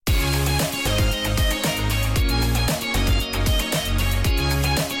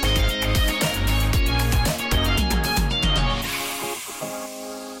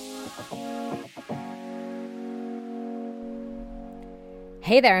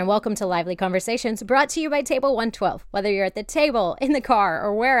Hey there, and welcome to Lively Conversations, brought to you by Table 112. Whether you're at the table, in the car,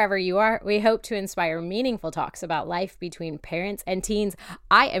 or wherever you are, we hope to inspire meaningful talks about life between parents and teens.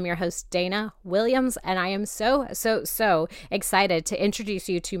 I am your host, Dana Williams, and I am so excited to introduce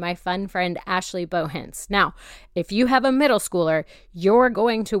you to my fun friend, Ashley Bohens. Now, if you have a middle schooler, you're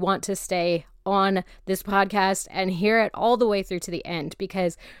going to want to stay on this podcast and hear it all the way through to the end,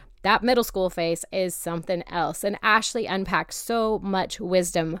 because that middle school phase is something else. And Ashley unpacks so much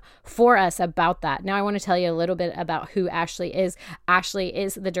wisdom for us about that. Now, I want to tell you a little bit about who Ashley is. Ashley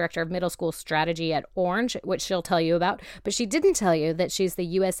is the director of middle school strategy at Orange, which she'll tell you about. But she didn't tell you that she's the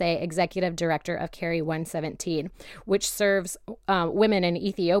USA executive director of Carry 117, which serves women in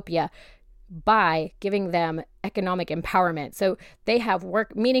Ethiopia by giving them economic empowerment. So they have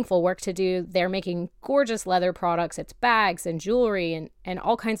meaningful work to do. They're making gorgeous leather products. It's bags and jewelry and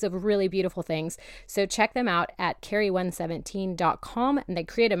all kinds of really beautiful things. So check them out at carry117.com, and they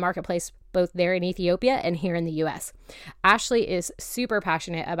create a marketplace both there in Ethiopia and here in the US. Ashley is super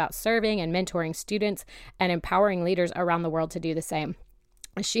passionate about serving and mentoring students and empowering leaders around the world to do the same.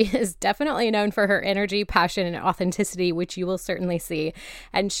 She is definitely known for her energy, passion, and authenticity, which you will certainly see.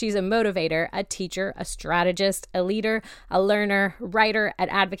 And she's a motivator, a teacher, a strategist, a leader, a learner, writer, an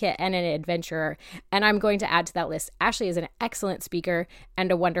advocate, and an adventurer. And I'm going to add to that list, Ashley is an excellent speaker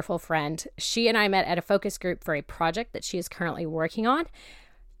and a wonderful friend. She and I met at a focus group for a project that she is currently working on.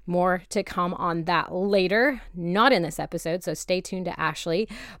 More to come on that later, not in this episode, so stay tuned to Ashley.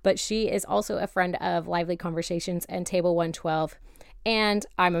 But she is also a friend of Lively Conversations and Table 112. And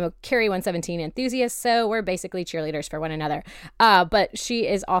I'm a Carry 117 enthusiast, so we're basically cheerleaders for one another. But she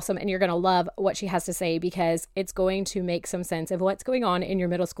is awesome, and you're going to love what she has to say, because it's going to make some sense of what's going on in your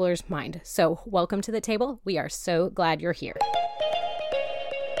middle schooler's mind. So welcome to the table. We are so glad you're here.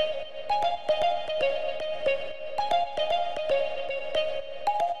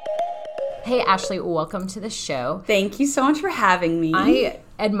 Hey, Ashley, welcome to the show. Thank you so much for having me. I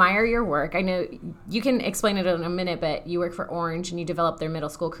admire your work. I know you can explain it in a minute, but you work for Orange and you develop their middle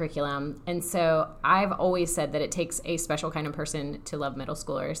school curriculum. And so I've always said that it takes a special kind of person to love middle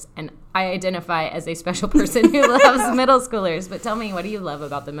schoolers. And I identify as a special person who loves middle schoolers. But tell me, what do you love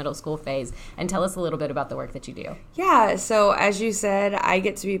about the middle school phase? And tell us a little bit about the work that you do. Yeah, so as you said, I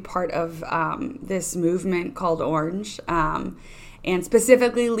get to be part of this movement called Orange. And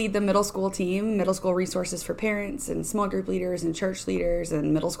specifically lead the middle school team, middle school resources for parents and small group leaders and church leaders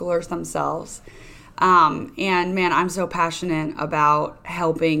and middle schoolers themselves. And man, I'm so passionate about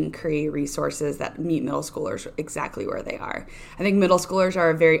helping create resources that meet middle schoolers exactly where they are. I think middle schoolers are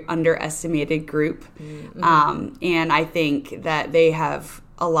a very underestimated group. Mm-hmm. And I think that they have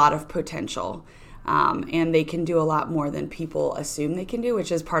a lot of potential. And they can do a lot more than people assume they can do,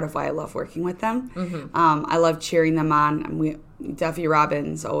 which is part of why I love working with them. Mm-hmm. I love cheering them on. Duffy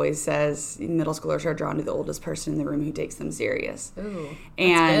Robbins always says middle schoolers are drawn to the oldest person in the room who takes them serious. Ooh,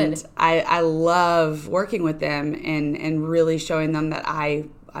 and good. I love working with them and really showing them that I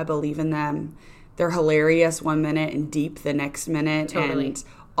believe in them. They're hilarious one minute and deep the next minute. Totally. And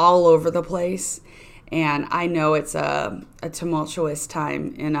all over the place. And I know it's a tumultuous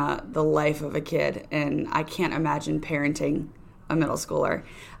time in the life of a kid, and I can't imagine parenting a middle schooler.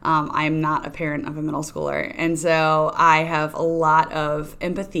 I am not a parent of a middle schooler, and so I have a lot of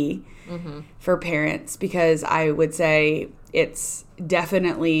empathy for parents, because I would say it's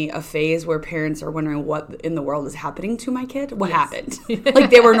definitely a phase where parents are wondering what in the world is happening to my kid. What happened?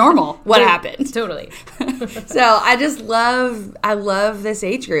 Like, they were normal. What happened? Totally. So I love this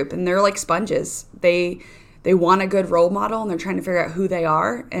age group, and they're like sponges. They want a good role model, and they're trying to figure out who they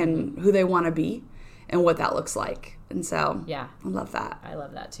are and who they want to be and what that looks like. And so yeah, I love that. I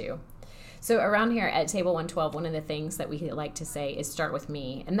love that too. So around here at Table 112, one of the things that we like to say is start with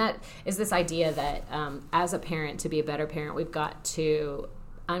me. And that is this idea that as a parent, to be a better parent, we've got to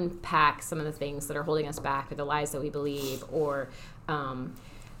unpack some of the things that are holding us back, or the lies that we believe, or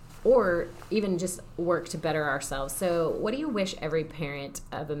even just work to better ourselves. So what do you wish every parent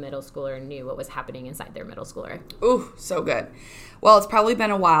of a middle schooler knew what was happening inside their middle schooler? Ooh, so good. Well, it's probably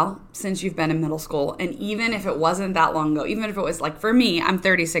been a while since you've been in middle school. And even if it wasn't that long ago, even if it was like, for me, I'm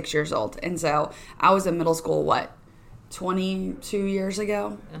 36 years old. And so I was in middle school, 22 years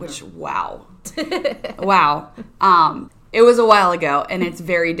ago? Which, wow. Wow. It was a while ago, and it's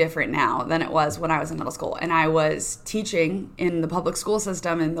very different now than it was when I was in middle school. And I was teaching in the public school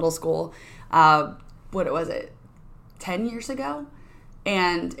system in middle school, 10 years ago?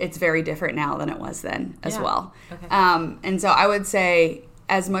 And it's very different now than it was then as well. Okay. And so I would say,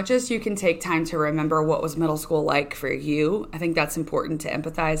 as much as you can take time to remember what was middle school like for you, I think that's important to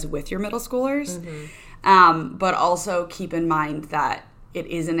empathize with your middle schoolers. Mm-hmm. But also keep in mind that it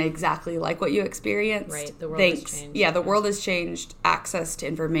isn't exactly like what you experienced. Right, the world has changed. Yeah, the world has changed. Access to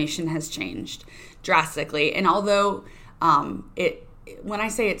information has changed drastically. And although when I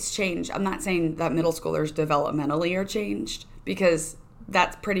say it's changed, I'm not saying that middle schoolers developmentally are changed, because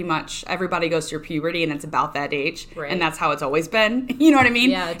that's pretty much, everybody goes through puberty and it's about that age. Right. And that's how it's always been. You know what I mean?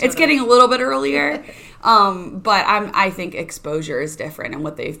 Yeah, totally. It's getting a little bit earlier. But I think exposure is different and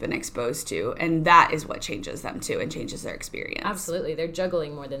what they've been exposed to. And that is what changes them too and changes their experience. Absolutely. They're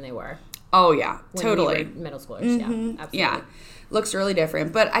juggling more than they were. Oh, yeah. When Totally. we were middle schoolers. Yeah, absolutely. Yeah. Looks really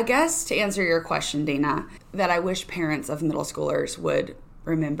different. But I guess to answer your question, Dana, that I wish parents of middle schoolers would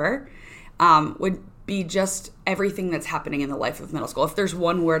remember would be just everything that's happening in the life of middle school. If there's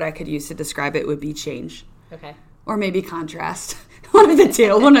one word I could use to describe it, it would be change. Okay. Or maybe contrast. One of the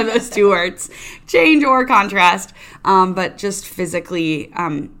two. One of those two words. Change or contrast. But just physically,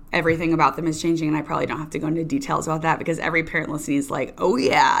 everything about them is changing, and I probably don't have to go into details about that because every parent listening is like, oh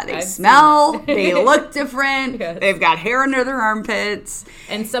yeah, they smell, they look different, yes. They've got hair under their armpits.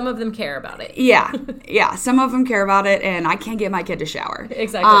 And some of them care about it. Yeah, some of them care about it, and I can't get my kid to shower.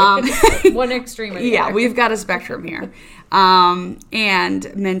 Exactly. One extreme or the Yeah, other. we've got a spectrum here.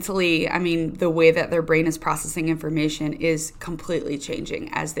 And mentally, I mean, the way that their brain is processing information is completely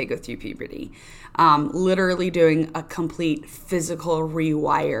changing as they go through puberty. Literally doing a complete physical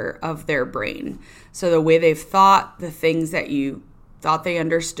rewire of their brain. So the way they've thought, the things that you thought they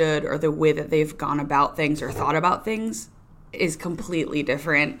understood, or the way that they've gone about things or thought about things is completely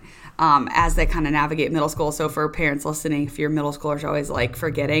different as they kind of navigate middle school. So for parents listening, if your middle schoolers are always like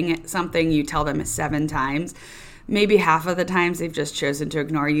forgetting something you tell them 7 times, maybe half of the times they've just chosen to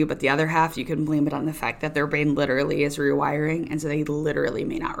ignore you, but the other half you can blame it on the fact that their brain literally is rewiring, and so they literally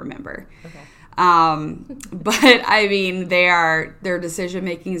may not remember. Okay. But I mean, their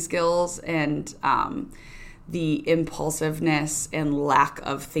decision-making skills and the impulsiveness and lack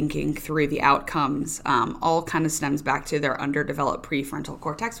of thinking through the outcomes all kind of stems back to their underdeveloped prefrontal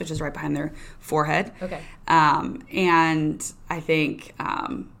cortex, which is right behind their forehead. Okay. And I think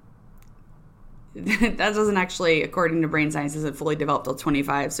that doesn't actually, according to brain science, isn't fully developed till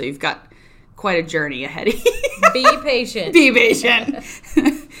 25, so you've got quite a journey ahead of you. Be patient. Be patient.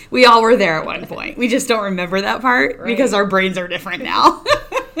 We all were there at one point. We just don't remember that part because our brains are different now.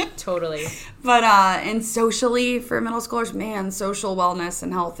 Totally. But and socially, for middle schoolers, man, social wellness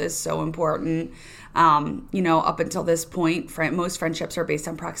and health is so important. Up until this point, most friendships are based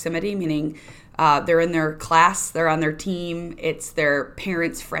on proximity, meaning they're in their class, they're on their team, it's their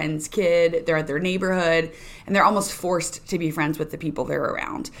parents' friend's kid, they're at their neighborhood, and they're almost forced to be friends with the people they're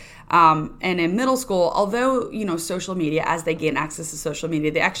around. And in middle school, although, social media, as they gain access to social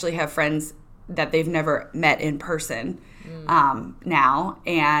media, they actually have friends that they've never met in person now,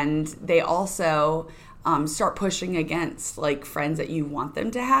 and they also start pushing against like friends that you want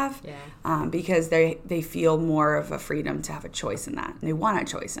them to have, because they feel more of a freedom to have a choice in that, and they want a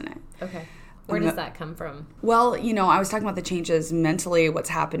choice in it. Okay. Where does that come from? Well, I was talking about the changes mentally, what's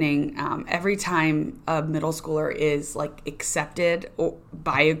happening. Every time a middle schooler is like accepted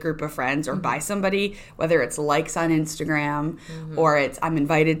by a group of friends or by somebody, whether it's likes on Instagram or it's I'm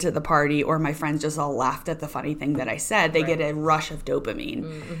invited to the party or my friends just all laughed at the funny thing that I said, they get a rush of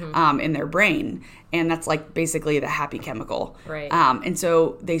dopamine in their brain. And that's like basically the happy chemical. Right. And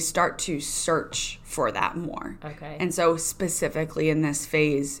so they start to search for that more. Okay. And so specifically in this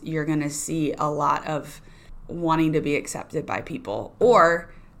phase, you're going to see a lot of wanting to be accepted by people or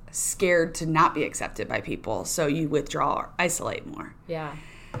scared to not be accepted by people. So you withdraw or isolate more. Yeah.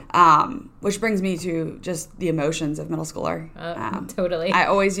 Which brings me to just the emotions of middle schooler. Totally. I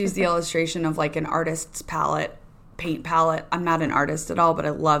always use the illustration of like an artist's paint palette. I'm not an artist at all, but I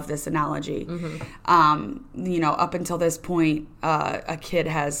love this analogy. Up until this point, a kid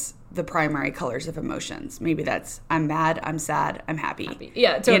has the primary colors of emotions. Maybe that's I'm mad, I'm sad, I'm happy.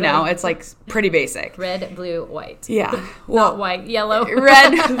 Yeah, totally. It's like pretty basic. Red, blue, white. Yeah. Well, not white, yellow.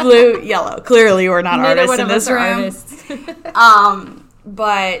 Red, blue, yellow. Clearly we're not artists in this room.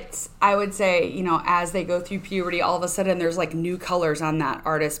 But I would say, as they go through puberty, all of a sudden there's like new colors on that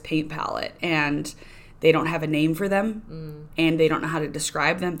artist's paint palette, and they don't have a name for them, and they don't know how to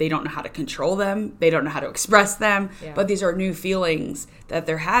describe them. They don't know how to control them. They don't know how to express them. Yeah. But these are new feelings that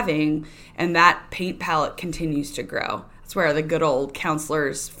they're having, and that paint palette continues to grow. That's where the good old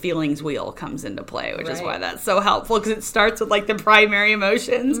counselor's feelings wheel comes into play, which is why that's so helpful, because it starts with like the primary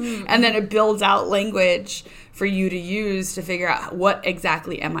emotions, and then it builds out language for you to use to figure out what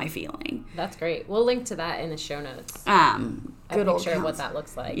exactly am I feeling. That's great. We'll link to that in the show notes. Good old picture of what that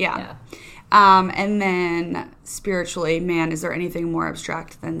looks like. Yeah. And then spiritually, man, is there anything more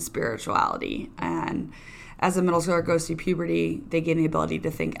abstract than spirituality? And as a middle schooler goes through puberty, they gain the ability to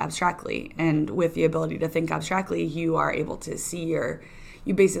think abstractly. And with the ability to think abstractly, you are able to see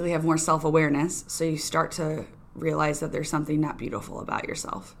you basically have more self-awareness. So you start to realize that there's something not beautiful about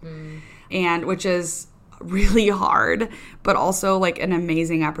yourself. And which is really hard, but also like an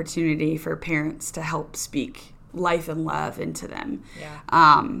amazing opportunity for parents to help speak life and love into them.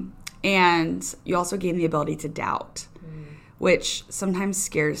 And you also gain the ability to doubt, which sometimes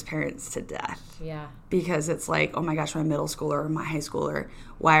scares parents to death. Because it's like, oh my gosh, my middle schooler or my high schooler,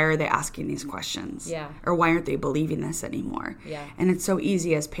 why are they asking these questions? Or why aren't they believing this anymore? And it's so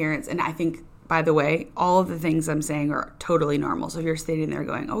easy as parents. And I think, by the way, all of the things I'm saying are totally normal. So if you're sitting there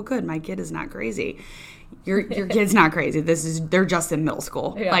going, oh good, my kid is not crazy. Your kid's not crazy. They're just in middle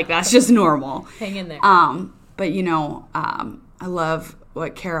school. Like that's just normal. Hang in there. But I love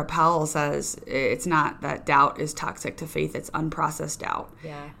what Kara Powell says. It's not that doubt is toxic to faith, it's unprocessed doubt.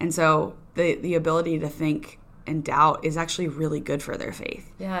 And so the ability to think and doubt is actually really good for their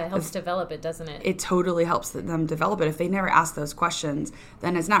faith. It helps develop it, doesn't it? It totally helps them develop it. If they never ask those questions,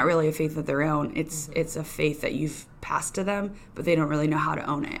 then it's not really a faith of their own. It's a faith that you've passed to them, but they don't really know how to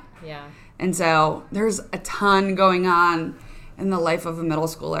own it. And so there's a ton going on in the life of a middle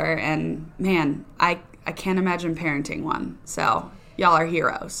schooler, and man, I can't imagine parenting one. So y'all are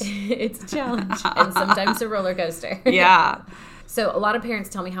heroes. It's a challenge and sometimes a roller coaster. So a lot of parents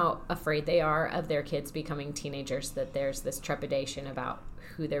tell me how afraid they are of their kids becoming teenagers, that there's this trepidation about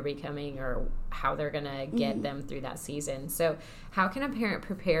who they're becoming or how they're going to get them through that season. So how can a parent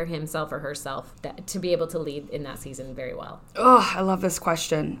prepare himself or herself to be able to lead in that season very well? Oh, I love this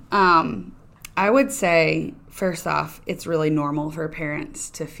question. I would say, first off, it's really normal for parents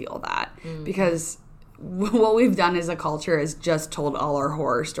to feel that because what we've done as a culture is just told all our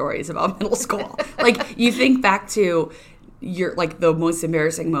horror stories about middle school. Like, you think back to the most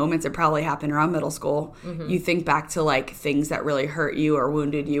embarrassing moments that probably happened around middle school. You think back to like things that really hurt you or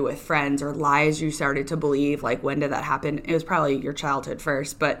wounded you with friends, or lies you started to believe. Like, when did that happen? It was probably your childhood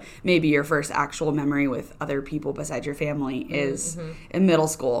first, but maybe your first actual memory with other people besides your family is in middle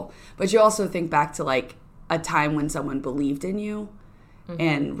school. But you also think back to like a time when someone believed in you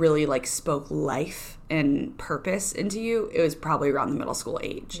and really like spoke life and purpose into you. It was probably around the middle school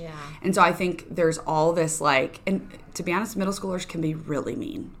age. And so I think there's all this like, and to be honest, middle schoolers can be really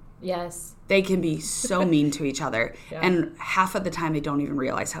mean. They can be so mean to each other. And half of the time they don't even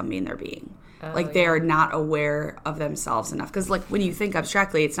realize how mean they're being. They are not aware of themselves enough. Because like when you think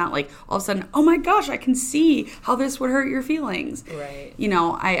abstractly, it's not like all of a sudden, oh my gosh, I can see how this would hurt your feelings.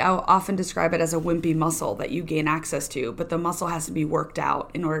 I often describe it as a wimpy muscle that you gain access to, but the muscle has to be worked out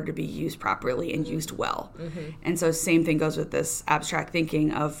in order to be used properly and used well. And so same thing goes with this abstract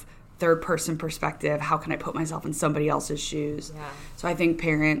thinking of third person perspective. How can I put myself in somebody else's shoes? So I think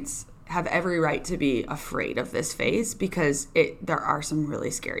parents have every right to be afraid of this phase because there are some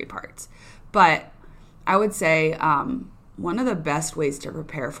really scary parts. But I would say one of the best ways to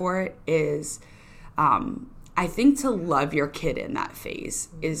prepare for it is, I think, to love your kid in that phase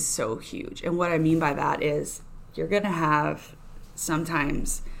is so huge. And what I mean by that is you're going to have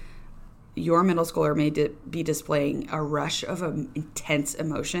sometimes your middle schooler may be displaying a rush of intense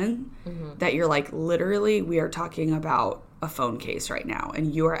emotion that you're like, literally, we are talking about a phone case right now,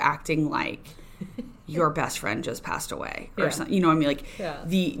 and you are acting like your best friend just passed away or something. You know what I mean? Like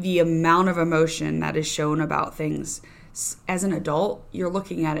the amount of emotion that is shown about things as an adult, you're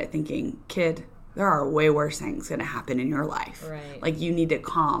looking at it thinking, kid, there are way worse things going to happen in your life. Like, you need to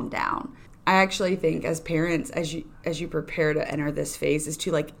calm down. I actually think as parents, as you prepare to enter this phase, is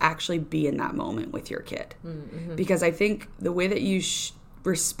to like actually be in that moment with your kid. Because I think the way that you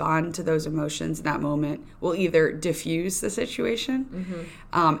respond to those emotions in that moment will either diffuse the situation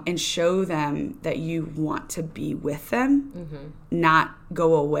and show them that you want to be with them, not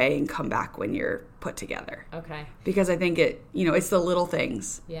go away and come back when you're put together. Because I think it's the little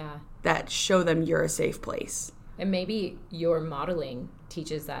things that show them you're a safe place. And maybe your modeling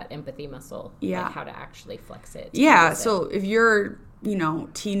teaches that empathy muscle, like how to actually flex it. So if your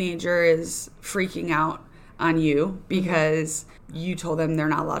teenager is freaking out on you because you told them they're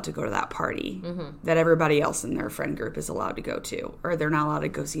not allowed to go to that party that everybody else in their friend group is allowed to go to, or they're not allowed to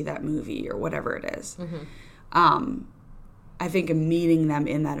go see that movie or whatever it is. I think meeting them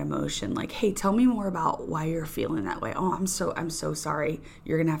in that emotion, like, hey, tell me more about why you're feeling that way. Oh, I'm so sorry.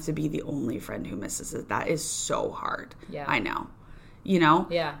 You're going to have to be the only friend who misses it. That is so hard. I know.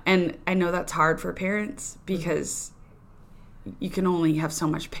 And I know that's hard for parents because you can only have so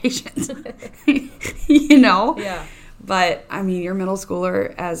much patience, But, I mean, your middle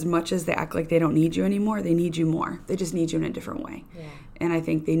schooler, as much as they act like they don't need you anymore, they need you more. They just need you in a different way. Yeah. And I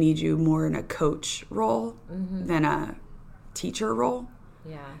think they need you more in a coach role than a teacher role.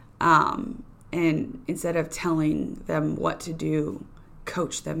 Yeah. And instead of telling them what to do,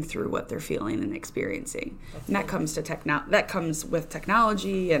 coach them through what they're feeling and experiencing. And that comes to that comes with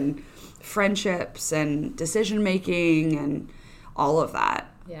technology and friendships and decision making and all of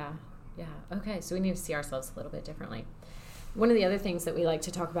that. Yeah. Yeah. Okay. So we need to see ourselves a little bit differently. One of the other things that we like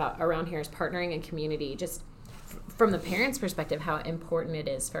to talk about around here is partnering and community. Just from the parents' perspective, how important it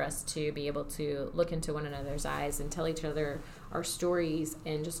is for us to be able to look into one another's eyes and tell each other our stories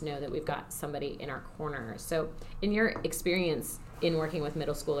and just know that we've got somebody in our corner. So in your experience in working with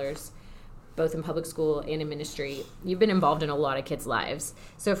middle schoolers, both in public school and in ministry, you've been involved in a lot of kids' lives.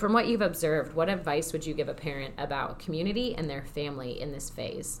 So from what you've observed, what advice would you give a parent about community and their family in this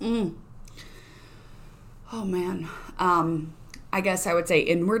phase? Oh, man. I guess I would say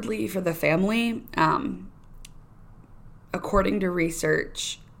inwardly for the family, according to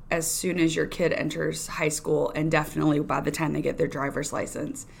research, as soon as your kid enters high school, and definitely by the time they get their driver's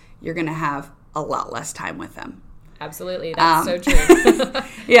license, you're going to have a lot less time with them. Absolutely. That's so true.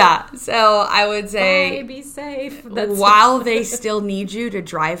 Yeah. So I would say, bye, be safe. While they still need you to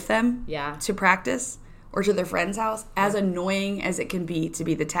drive them Yeah. to practice or to their friend's house, as annoying as it can be to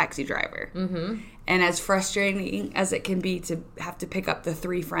be the taxi driver, and as frustrating as it can be to have to pick up the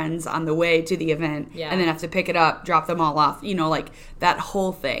 3 friends on the way to the event, and then have to pick it up, drop them all off, like that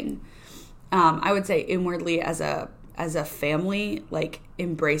whole thing. I would say inwardly as a family, like,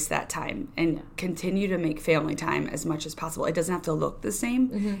 embrace that time and continue to make family time as much as possible. It doesn't have to look the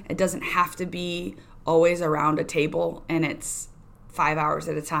same. It doesn't have to be always around a table and it's 5 hours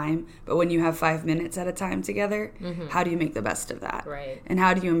at a time. But when you have 5 minutes at a time together, how do you make the best of that? Right. And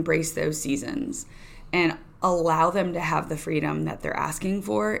how do you embrace those seasons and allow them to have the freedom that they're asking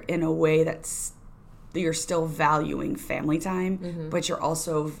for in a way that's you're still valuing family time, but you're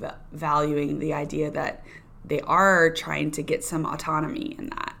also valuing the idea that they are trying to get some autonomy in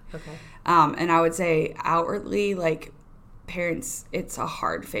that. Okay. And I would say outwardly, like, parents, it's a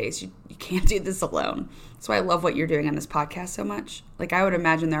hard phase. You can't do this alone. That's why I love what you're doing on this podcast so much. Like, I would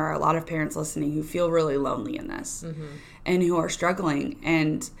imagine there are a lot of parents listening who feel really lonely in this and who are struggling.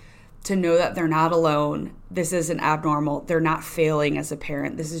 And to know that they're not alone, this isn't abnormal, they're not failing as a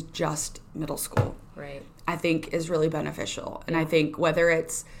parent, this is just middle school. Right. I think is really beneficial. And I think whether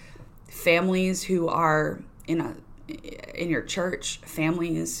it's families who are in your church,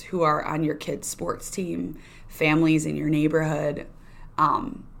 families who are on your kid's sports team, families in your neighborhood,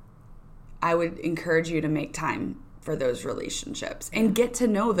 I would encourage you to make time for those relationships and get to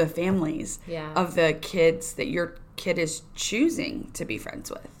know the families of the kids that your kid is choosing to be friends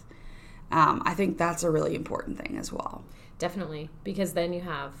with. I think that's a really important thing as well. Definitely, because then you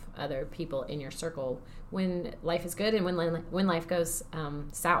have other people in your circle when life is good and when life goes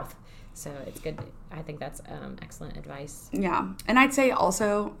south. So it's good. I think that's excellent advice. Yeah. And I'd say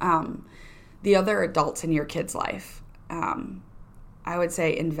also the other adults in your kid's life, I would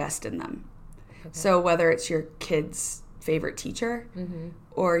say invest in them. Okay. So whether it's your kid's favorite teacher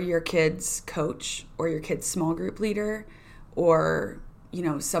or your kid's coach or your kid's small group leader or,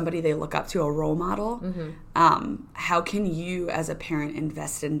 somebody they look up to, a role model, how can you as a parent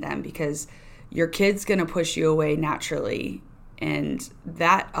invest in them? Because your kid's going to push you away naturally. And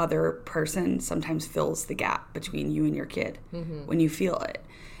that other person sometimes fills the gap between you and your kid when you feel it.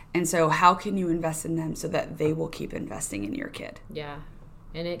 And so how can you invest in them so that they will keep investing in your kid? Yeah.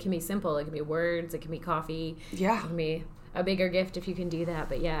 And it can be simple. It can be words. It can be coffee. Yeah. It can be a bigger gift if you can do that.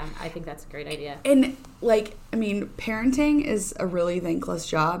 But yeah, I think that's a great idea. And parenting is a really thankless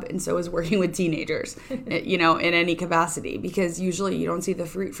job. And so is working with teenagers, in any capacity, because usually you don't see the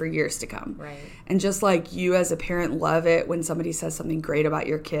fruit for years to come. Right. And just like you as a parent love it when somebody says something great about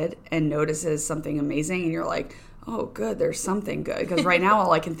your kid and notices something amazing and you're like, oh, good, there's something good. Because right now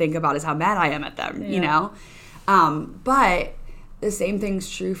all I can think about is how mad I am at them, But the same thing's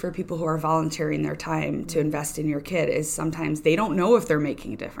true for people who are volunteering their time to invest in your kid, is sometimes they don't know if they're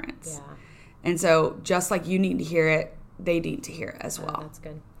making a difference. Yeah. And so just like you need to hear it, they need to hear it as well. That's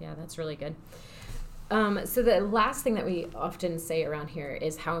good. Yeah, that's really good. So the last thing that we often say around here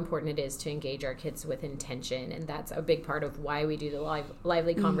is how important it is to engage our kids with intention. And that's a big part of why we do the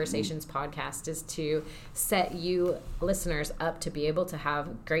Lively Conversations podcast, is to set you listeners up to be able to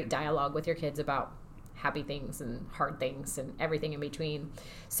have great dialogue with your kids about happy things and hard things and everything in between.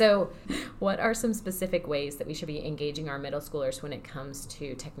 So what are some specific ways that we should be engaging our middle schoolers when it comes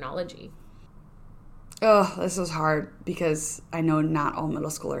to technology? Oh, this is hard because I know not all middle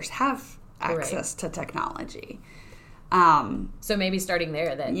schoolers have access to technology. So maybe starting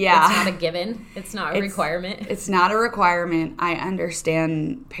there, that Yeah. it's not a given. It's not a requirement. It's not a requirement. I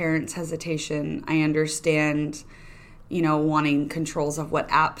understand parents' hesitation. I understand, wanting controls of what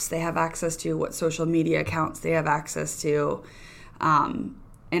apps they have access to, what social media accounts they have access to. And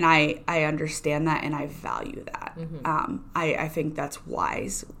I understand that, and I value that. I think that's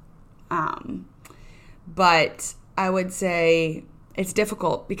wise. But I would say it's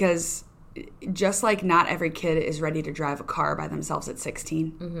difficult because just like not every kid is ready to drive a car by themselves at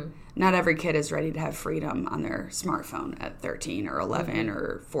 16, not every kid is ready to have freedom on their smartphone at 13 or 11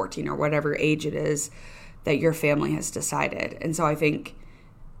 or 14 or whatever age it is that your family has decided. And so I think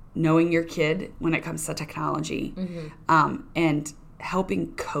knowing your kid when it comes to technology and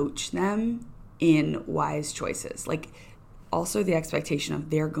helping coach them in wise choices, like also the expectation of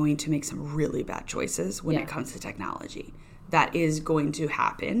they're going to make some really bad choices when it comes to technology. That is going to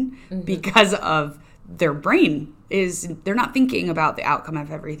happen because of their brain they're not thinking about the outcome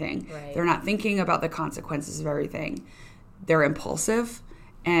of everything. Right. They're not thinking about the consequences of everything. They're impulsive.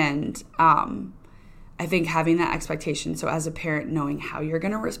 And I think having that expectation, so as a parent, knowing how you're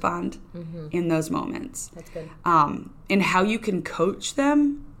going to respond in those moments. That's good. And how you can coach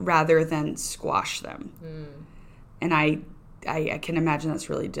them rather than squash them. And I can imagine that's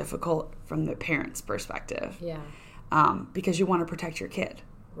really difficult from the parent's perspective. Yeah. Because you want to protect your kid.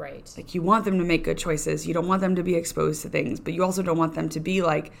 Right. Like, you want them to make good choices. You don't want them to be exposed to things, but you also don't want them to be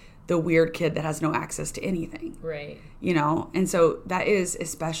like the weird kid that has no access to anything. Right. And so that is,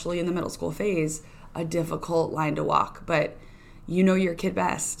 especially in the middle school phase, a difficult line to walk. But you know your kid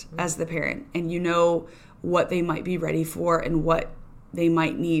best as the parent, and you know what they might be ready for and what they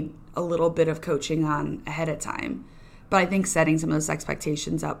might need a little bit of coaching on ahead of time. But I think setting some of those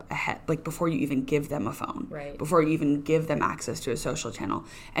expectations up ahead, like before you even give them a phone, right, before you even give them access to a social channel,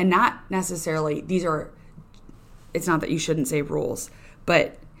 and not necessarily, it's not that you shouldn't say rules,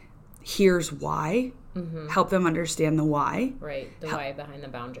 but here's why. Help them understand the why. Right, the why behind the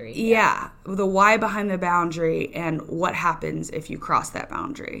boundary. Yeah, the why behind the boundary and what happens if you cross that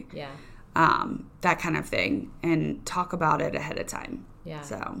boundary. Yeah. That kind of thing, and talk about it ahead of time. Yeah.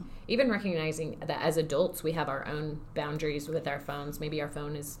 So even recognizing that as adults, we have our own boundaries with our phones. Maybe our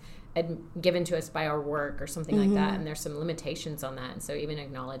phone is given to us by our work or something like that, and there's some limitations on that. And so even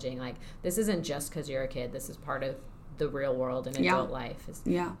acknowledging, like, this isn't just because you're a kid. This is part of the real world and adult life.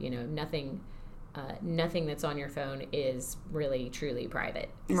 Nothing that's on your phone is really truly private.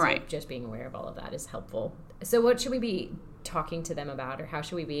 Right. So just being aware of all of that is helpful. So what should we be talking to them about, or how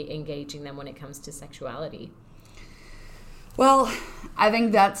should we be engaging them when it comes to sexuality? Well, I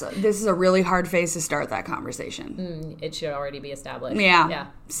think this is a really hard phase to start that conversation. It should already be established. Yeah.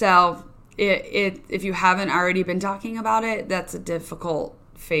 So if you haven't already been talking about it, that's a difficult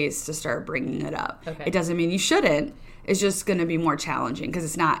phase to start bringing it up. Okay. It doesn't mean you shouldn't. It's just going to be more challenging because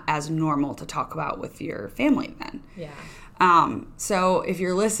it's not as normal to talk about with your family then. Yeah. So if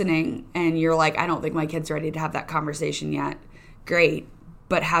you're listening and you're like, I don't think my kid's ready to have that conversation yet, great.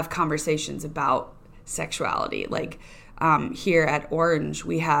 But have conversations about sexuality. Like, here at Orange,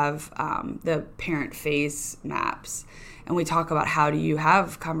 we have the parent phase maps, and we talk about how do you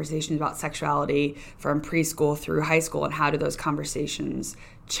have conversations about sexuality from preschool through high school, and how do those conversations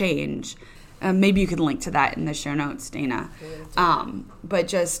change. Maybe you can link to that in the show notes, Dana. But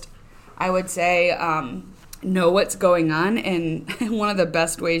just, I would say, know what's going on, and one of the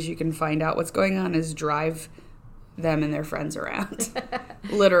best ways you can find out what's going on is drive them and their friends around.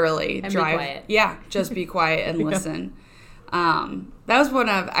 Literally. And drive. be quiet. Yeah, just be quiet and listen. That was one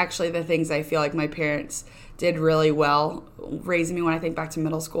of actually the things I feel like my parents did really well raising me when I think back to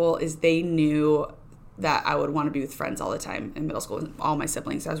middle school, is they knew that I would want to be with friends all the time in middle school. All my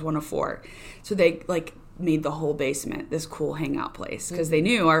siblings, I was one of 4. So they made the whole basement this cool hangout place because they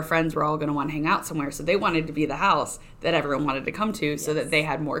knew our friends were all going to want to hang out somewhere. So they wanted to be the house that everyone wanted to come to so that they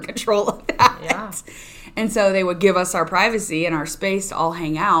had more control of that. Yeah. And so they would give us our privacy and our space to all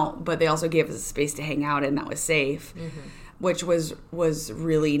hang out, but they also gave us a space to hang out in that was safe, which was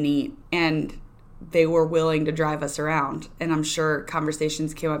really neat. And they were willing to drive us around. And I'm sure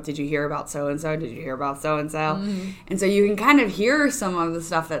conversations came up. Did you hear about so-and-so? Did you hear about so-and-so? And so you can kind of hear some of the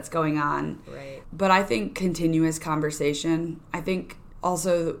stuff that's going on. Right. But I think continuous conversation, I think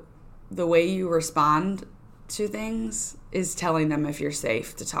also the way you respond to things is telling them if you're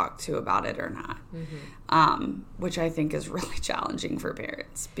safe to talk to about it or not, which I think is really challenging for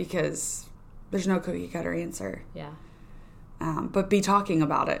parents because there's no cookie cutter answer. Yeah. But be talking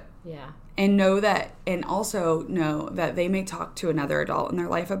about it. Yeah. And also know that they may talk to another adult in their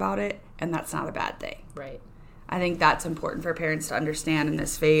life about it, and that's not a bad thing. Right. I think that's important for parents to understand in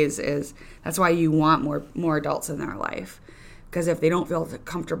this phase. Is that's why you want more adults in their life, because if they don't feel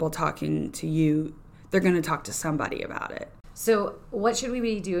comfortable talking to you, they're going to talk to somebody about it. So what should we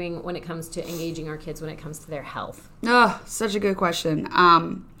be doing when it comes to engaging our kids when it comes to their health? Oh, such a good question.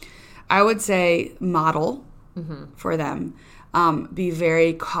 I would say model for them. Be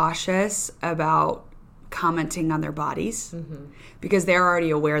very cautious about commenting on their bodies because they're already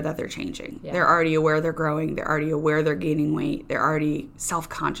aware that they're changing. Yeah. They're already aware they're growing. They're already aware they're gaining weight. They're already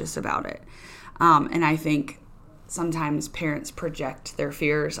self-conscious about it. And I think sometimes parents project their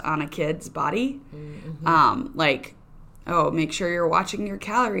fears on a kid's body. Like, oh, make sure you're watching your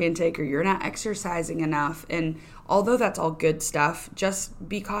calorie intake or you're not exercising enough. And although that's all good stuff, just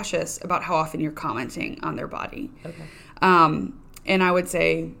be cautious about how often you're commenting on their body. Okay. And I would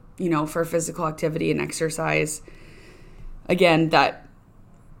say, for physical activity and exercise, again, that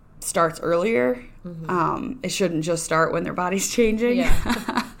starts earlier. It shouldn't just start when their body's changing.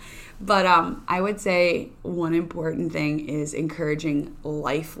 Yeah. But I would say one important thing is encouraging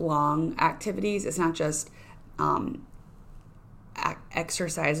lifelong activities. It's not just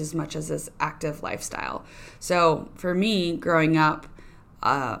exercise as much as this active lifestyle. So for me, growing up,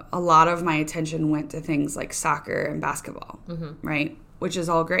 a lot of my attention went to things like soccer and basketball, right? Which is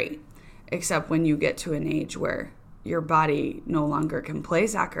all great, except when you get to an age where your body no longer can play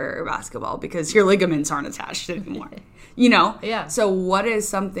soccer or basketball because your ligaments aren't attached anymore. Yeah. So what is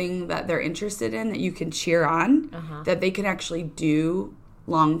something that they're interested in that you can cheer on, that they can actually do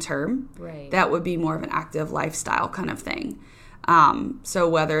long term? Right. That would be more of an active lifestyle kind of thing. So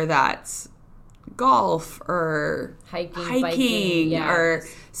whether that's golf or hiking or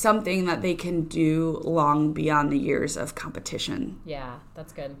something that they can do long beyond the years of competition. Yeah,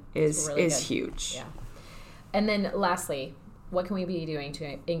 that's good. Is huge. Yeah. And then lastly, what can we be doing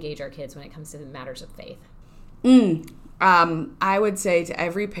to engage our kids when it comes to the matters of faith? I would say to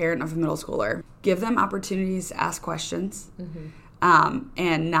every parent of a middle schooler, give them opportunities to ask questions,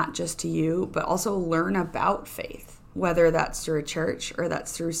 and not just to you, but also learn about faith, whether that's through a church or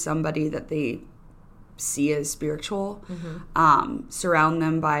that's through somebody that they see as spiritual. Surround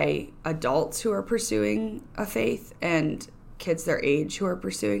them by adults who are pursuing a faith and kids their age who are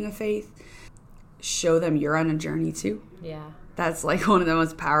pursuing a faith. Show them you're on a journey too. Yeah. That's like one of the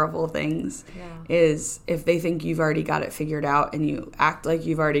most powerful things is if they think you've already got it figured out and you act like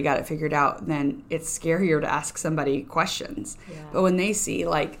you've already got it figured out, then it's scarier to ask somebody questions. Yeah. But when they see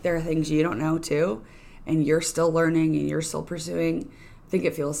like there are things you don't know too and you're still learning and you're still pursuing, I think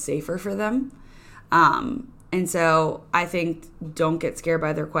it feels safer for them. And so I think don't get scared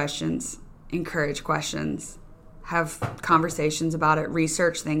by their questions. Encourage questions. Have conversations about it.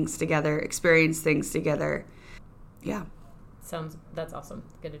 Research things together. Experience things together. Yeah. That's awesome.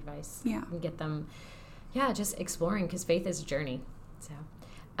 Good advice. Yeah. And get them, just exploring because faith is a journey. So,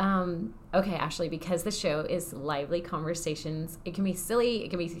 okay, Ashley, because the show is lively conversations, it can be silly,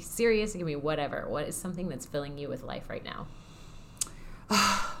 it can be serious, it can be whatever. What is something that's filling you with life right now?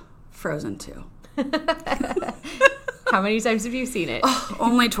 Frozen 2. How many times have you seen it?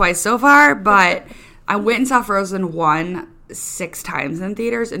 Only twice so far, but I went and saw Frozen 1 6 times in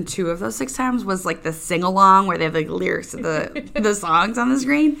theaters, and 2 of those 6 times was like the sing-along where they have like lyrics of the songs on the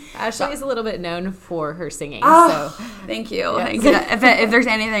screen. Ashley is a little bit known for her singing. So thank you. Yes. Thank you. If there's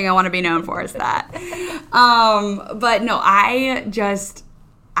anything I want to be known for, it's that. But no, I'm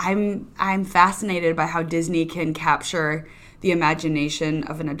fascinated by how Disney can capture the imagination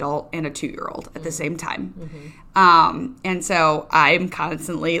of an adult and a 2-year-old at the same time. And so I'm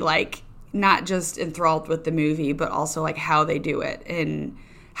constantly like not just enthralled with the movie, but also like how they do it and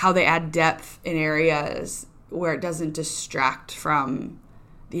how they add depth in areas where it doesn't distract from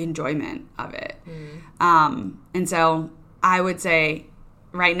the enjoyment of it. And so I would say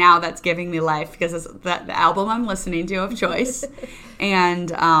right now that's giving me life because it's the album I'm listening to of choice.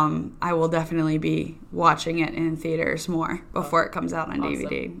 And I will definitely be watching it in theaters more before it comes out on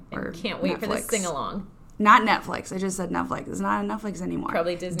DVD or and can't wait Netflix. For the sing-along. Not Netflix. I just said Netflix. It's not on Netflix anymore.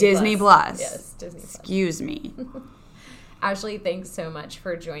 Probably Disney Plus. Yes, Disney Plus. Excuse me. Ashley, thanks so much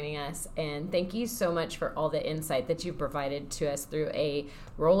for joining us, and thank you so much for all the insight that you provided to us through a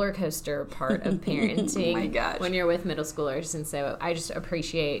roller coaster part of parenting oh my gosh. When you're with middle schoolers. And so I just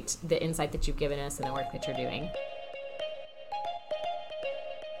appreciate the insight that you've given us and the work that you're doing.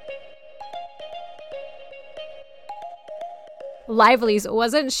 Lively's.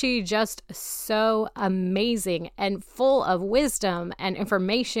 Wasn't she just so amazing and full of wisdom and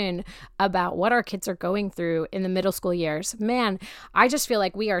information about what our kids are going through in the middle school years? Man, I just feel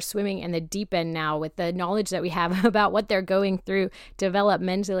like we are swimming in the deep end now with the knowledge that we have about what they're going through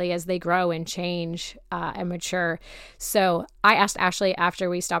developmentally as they grow and change and mature. So I asked Ashley after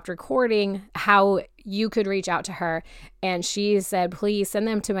we stopped recording how you could reach out to her. And she said, please send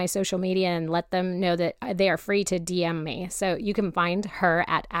them to my social media and let them know that they are free to DM me. So you can find her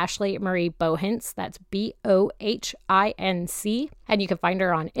at Ashley Marie Bohinc. That's Bohinc. And you can find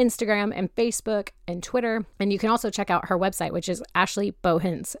her on Instagram and Facebook and Twitter. And you can also check out her website, which is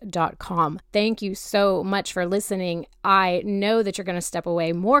ashleybohinc.com. Thank you so much for listening. I know that you're going to step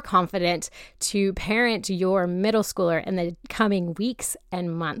away more confident to parent your middle schooler in the coming weeks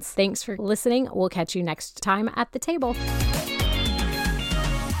and months. Thanks for listening. We'll catch you next time at the table.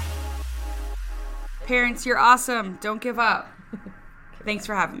 Parents, you're awesome. Don't give up. Thanks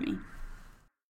for having me.